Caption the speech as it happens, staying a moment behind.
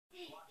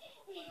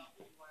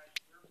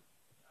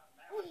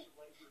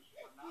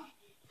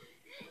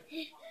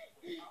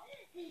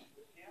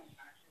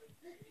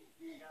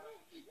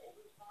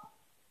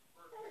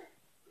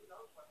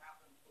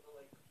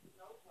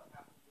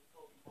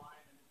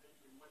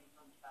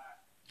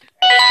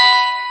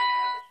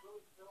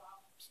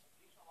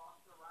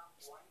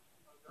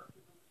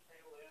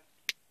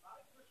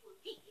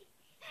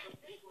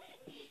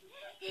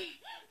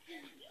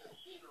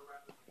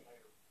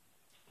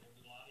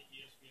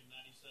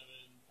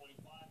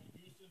107.5 in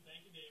Houston.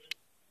 Thank you, David.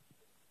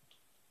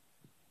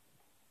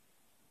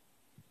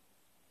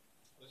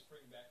 Let's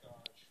bring back our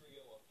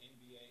trio of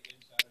NBA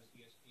insiders,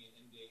 ESPN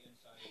NBA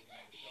insiders,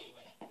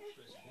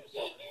 Chris Broussard,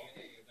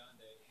 Jay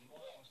Adande. Lamar,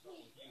 I want to start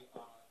with you.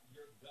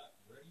 Your gut,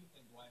 where do you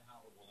think Dwight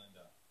Howard will end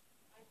up?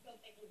 I still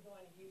think he's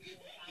going to Houston.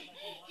 It sounds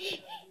like he wanted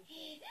to go to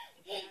Houston.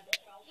 It hasn't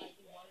felt like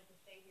he wanted to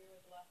stay here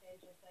with the Los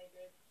Angeles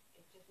Lakers.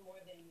 It's just more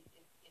than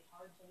it's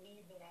hard to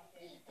leave the Los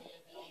Angeles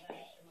Lakers and all that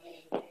extra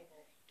money on the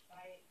table.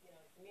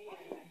 But to me,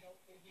 I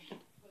don't think he can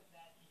put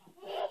that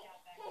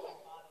cap back in the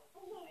bottle.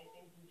 I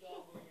think you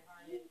go where your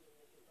heart is, and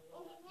it's a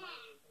little less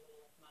money. It's a little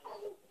less money.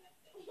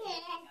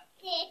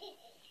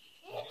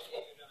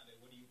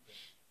 What do you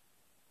think?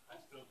 I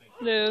still think.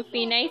 Luke,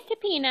 be nice to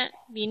Peanut.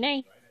 Be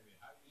nice.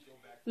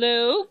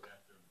 Luke,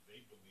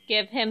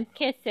 give him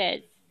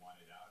kisses.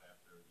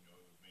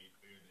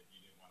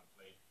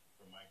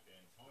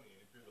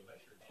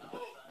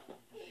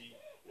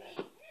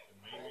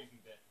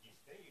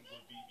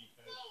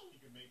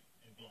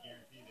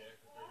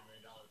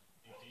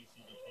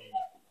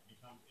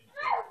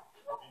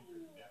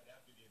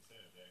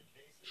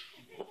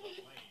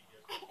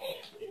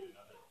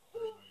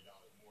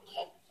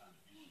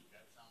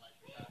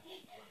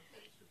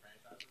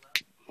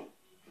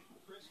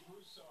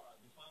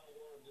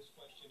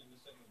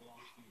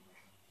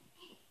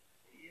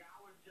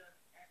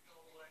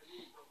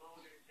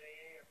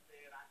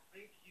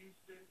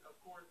 Houston, of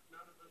course,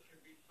 none of us can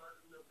be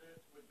certain of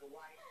this with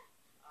Dwight,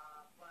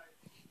 but,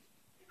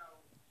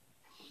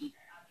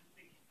 I just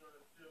think he's going to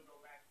still go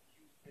back to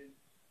Houston.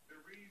 The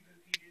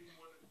reasons he didn't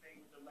want to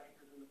stay with the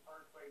Lakers in the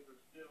first place are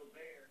still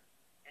there,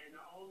 and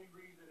the only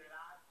reason that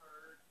I've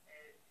heard,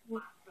 and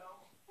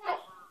myself,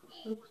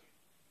 reported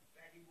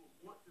that he would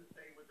want to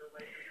stay with the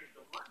Lakers is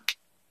the money.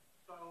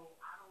 So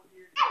I don't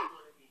hear that he's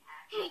going to be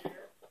happy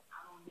there.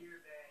 I don't hear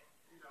that,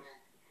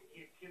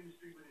 his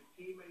chemistry with his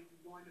teammates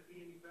is going to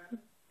be any better.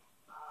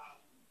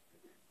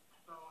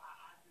 So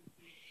I just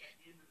think at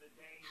the end of the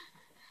day,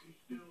 he's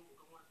still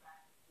going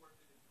back and forth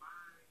in his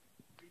mind.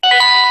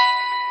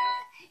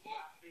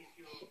 I think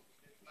he'll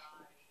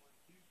decide on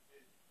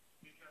Houston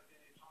because in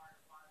his heart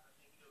of hearts, I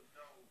think he'll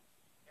know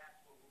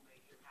that's what will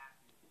make him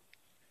happy.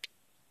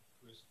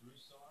 Chris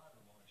Broussard,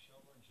 Ramona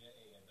Shelburne,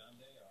 J.A.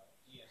 Adande, our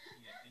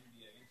ESPN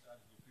NBA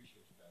insiders. We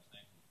appreciate you guys.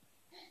 Thank you.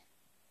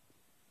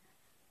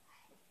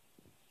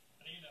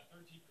 I think that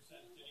 13%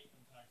 state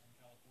income tax in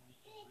California is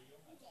real.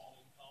 That's all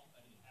income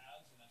that he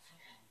has, and that's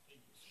something we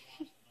think will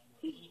squash the number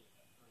a little bit,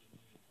 that 30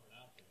 million thrown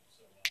out there.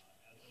 So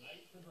as the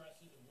night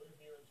progresses, and we're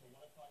here until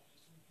 1 o'clock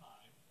Eastern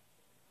time,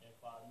 if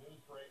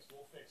news breaks,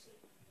 we'll fix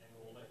it, and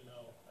we'll let you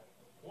know.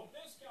 What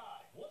this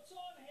guy, what's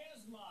on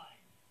his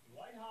mind?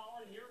 Dwight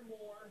Howard, hear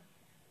more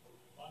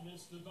on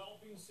this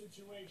developing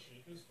situation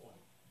at this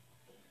point.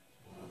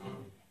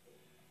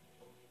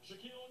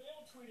 Shaquille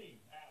O'Neal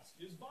tweeting, asked,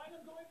 is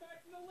Bynum going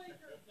back to the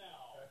Lakers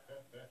now?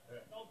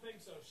 Don't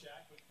think so,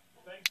 Shaq, but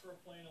thanks for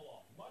playing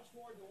along. Much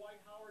more Dwight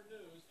Howard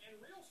news and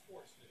real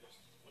sports news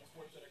when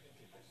SportsCenter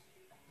continues.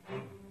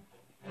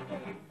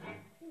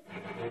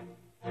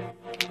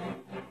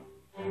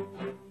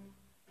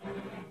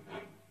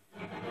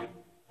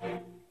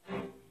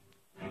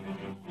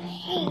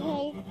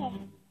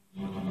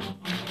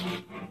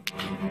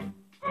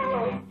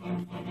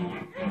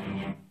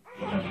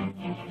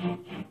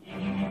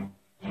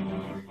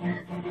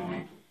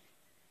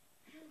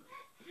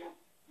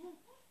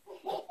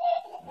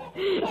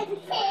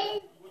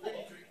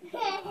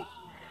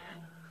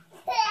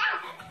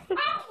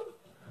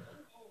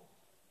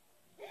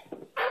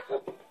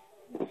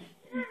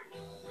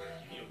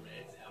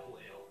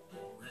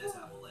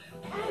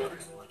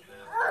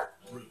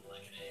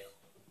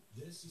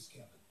 This is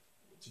Kevin.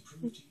 To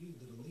prove to you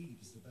that a lead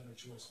is the better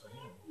choice for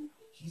him,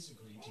 he's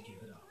agreed to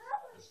give it up.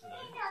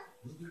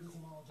 We'll be with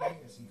him all day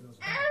as he goes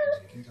back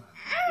to taking time.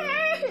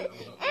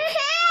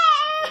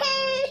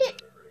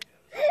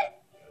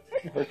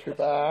 You hurt your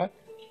back.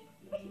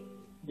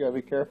 You gotta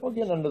be careful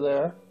getting under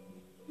there.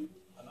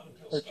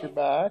 Hurt your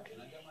back.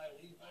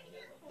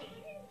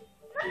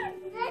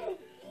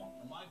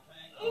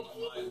 Look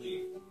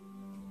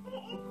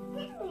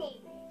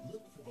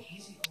for the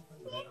easy open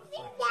better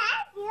friends.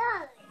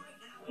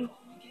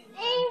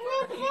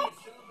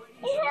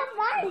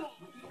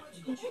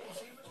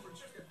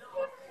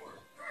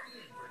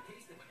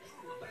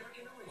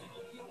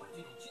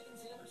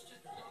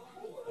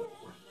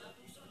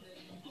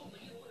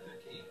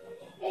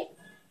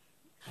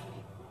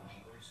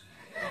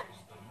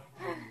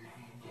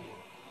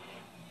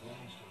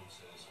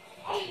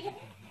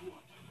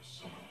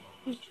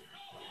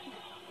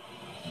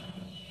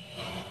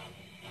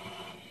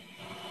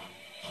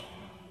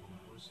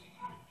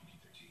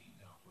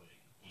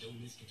 Don't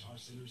miss Guitar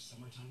Center's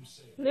summertime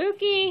sale.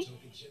 Lukey.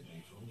 Token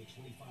Chimney for only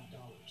 $25,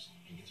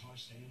 and guitar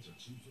stands are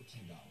 2 for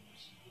 $10.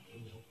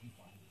 It'll help you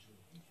find what you're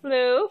looking for.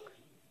 Luke.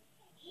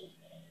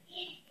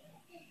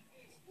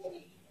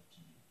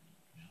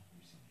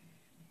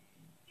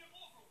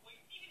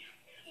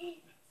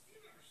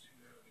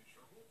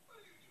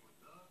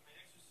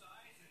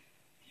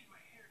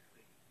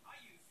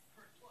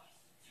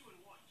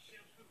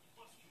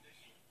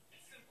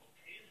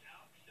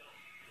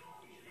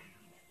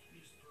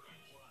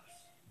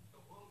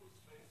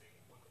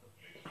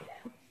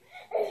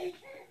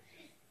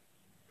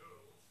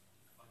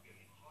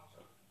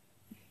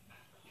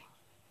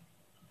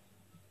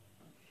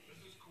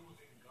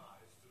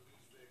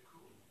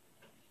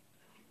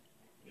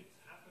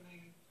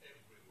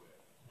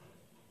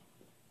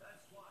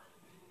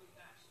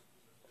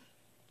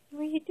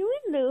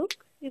 Luke.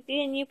 You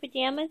getting your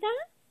pajamas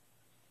on?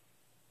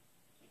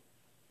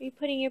 Are you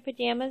putting your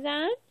pajamas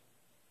on?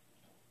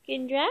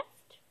 Getting dressed?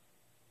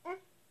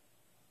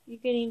 You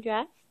getting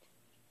dressed?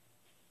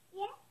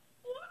 Yeah.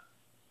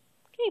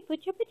 Okay,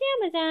 put your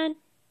pajamas on.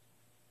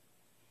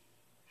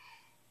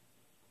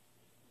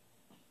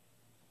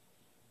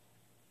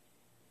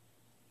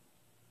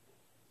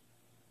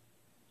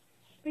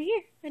 Right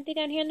here. Aren't they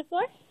down here on the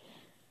floor?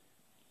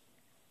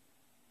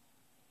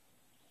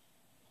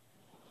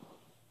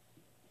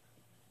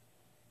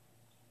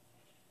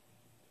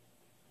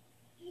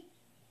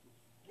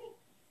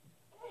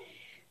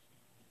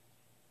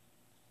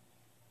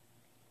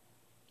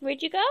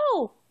 Where'd you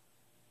go?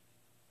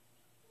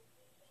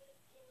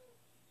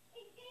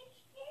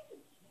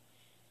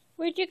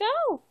 Where'd you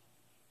go?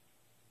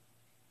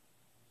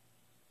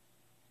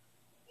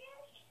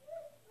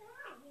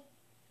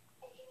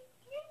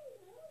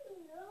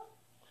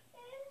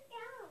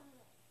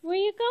 Where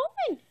you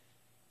going?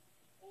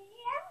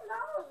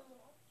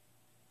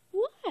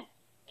 What?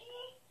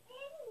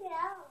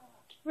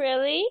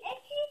 Really?